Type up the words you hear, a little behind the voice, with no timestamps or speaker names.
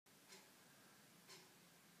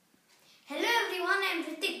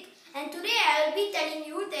and today I will be telling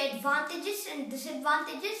you the advantages and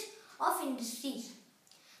disadvantages of industries.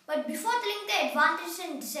 But before telling the advantages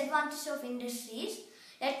and disadvantages of industries,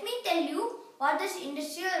 let me tell you what this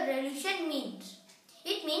industrial revolution means.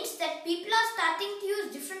 It means that people are starting to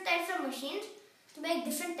use different types of machines to make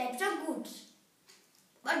different types of goods.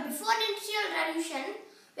 But before the industrial revolution,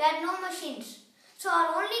 we had no machines. So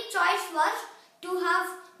our only choice was to have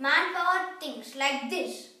manpower things like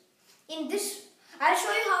this. In this, I'll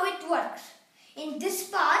show you how it works. In this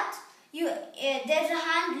part, there's a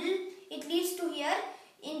handle. It leads to here.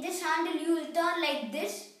 In this handle, you will turn like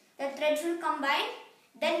this. The threads will combine.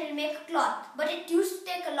 Then it will make a cloth. But it used to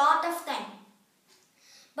take a lot of time.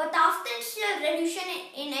 But after the industrial revolution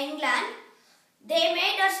in England, they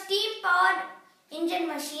made a steam-powered engine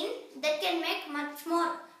machine that can make much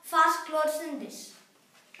more fast clothes than this.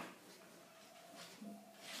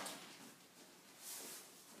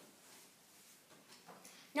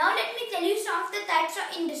 Now let me tell you some of the types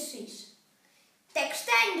of industries.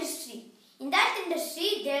 Textile industry. In that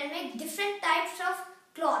industry, they will make different types of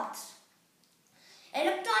cloths.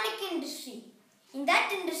 Electronic industry. In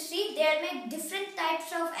that industry, they will make different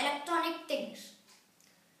types of electronic things.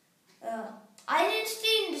 Iron and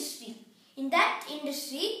steel industry. In that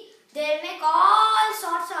industry, they will make all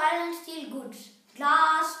sorts of iron and steel goods.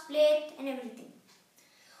 Glass, plate and everything.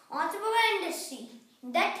 Automobile industry.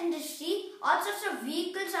 In that industry, all sorts of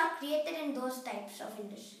vehicles are created in those types of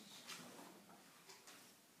industries.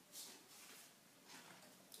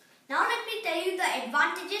 Now let me tell you the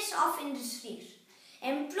advantages of industries.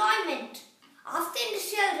 Employment. After the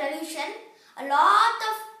industrial revolution, a lot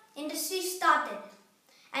of industries started.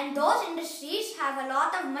 And those industries have a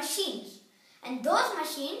lot of machines. And those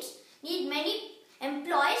machines need many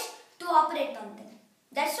employees to operate on them.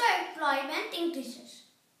 That's why employment increases.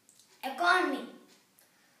 Economy.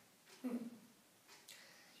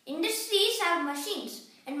 Industries have machines,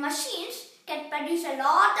 and machines can produce a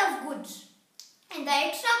lot of goods, and the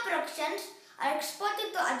extra productions are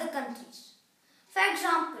exported to other countries. For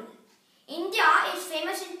example, India is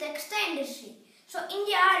famous in textile industry, so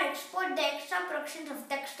India will export the extra productions of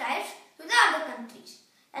textiles to the other countries.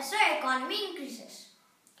 That's why economy increases.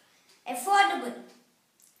 Affordable.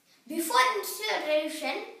 Before the industrial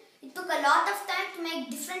revolution, it took a lot of time to make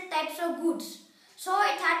different types of goods. So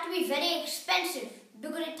it had to be very expensive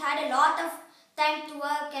because it had a lot of time to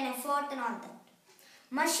work and effort and all that.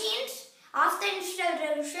 Machines after the industrial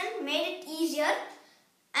revolution made it easier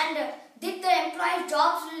and did the employees'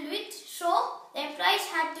 jobs a little bit, so the employees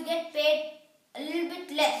had to get paid a little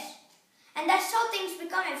bit less. And that's how things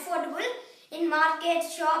become affordable in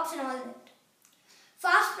markets, shops and all that.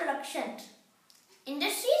 Fast production.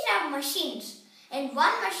 Industries have machines and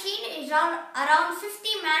one machine is around 50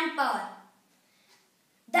 manpower.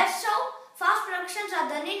 That's how fast productions are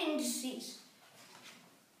done in industries.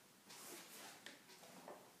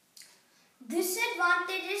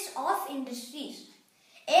 Disadvantages of industries.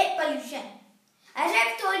 Air pollution. As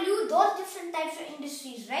I've told you, those different types of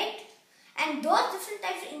industries, right? And those different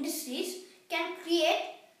types of industries can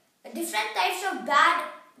create different types of bad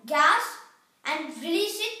gas and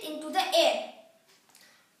release it into the air.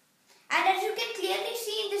 And as you can clearly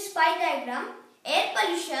see in this pie diagram, air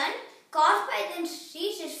pollution caused by the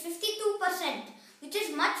industries is 52%, which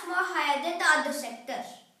is much more higher than the other sectors.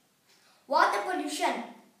 Water pollution.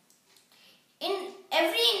 In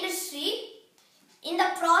every industry, in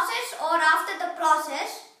the process or after the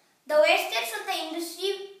process, the wastage of the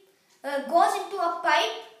industry goes into a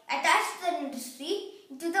pipe attached to the industry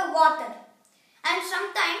into the water. And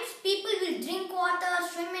sometimes people will drink water,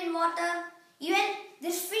 swim in water. Even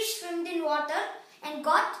this fish swam in water and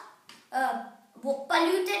got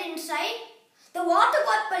polluted inside. The water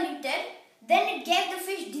got polluted, then it gave the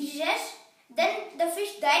fish diseases, then the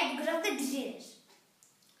fish died because of the diseases.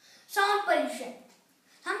 Sound pollution.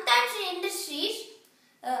 Sometimes in industries,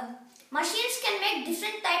 machines can make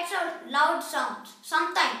different types of loud sounds.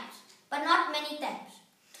 Sometimes, but not many times.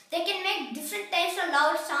 They can make different types of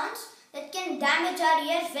loud sounds that can damage our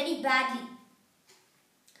ears very badly.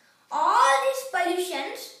 All these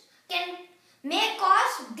pollutions may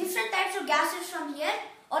cause different types of gases from here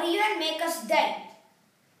or even make us die.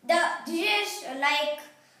 The diseases like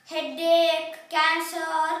headache,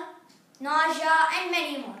 cancer, nausea and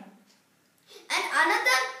many more. And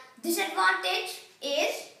another disadvantage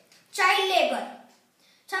is child labor.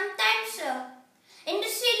 Sometimes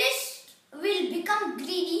industrialists will become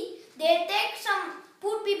greedy. They take some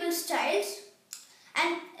poor people's childs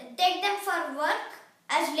and take them for work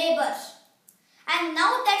as laborers. And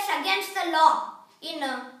now that's against the law. In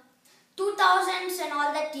 2000s and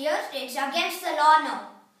all that years, it's against the law now.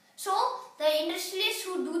 So the industrialists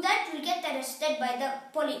who do that will get arrested by the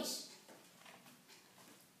police.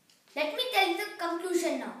 Let me tell you the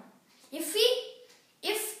conclusion now. If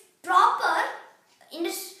proper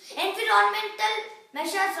environmental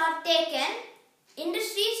measures are taken,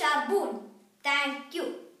 industries are boon. Thank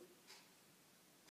you.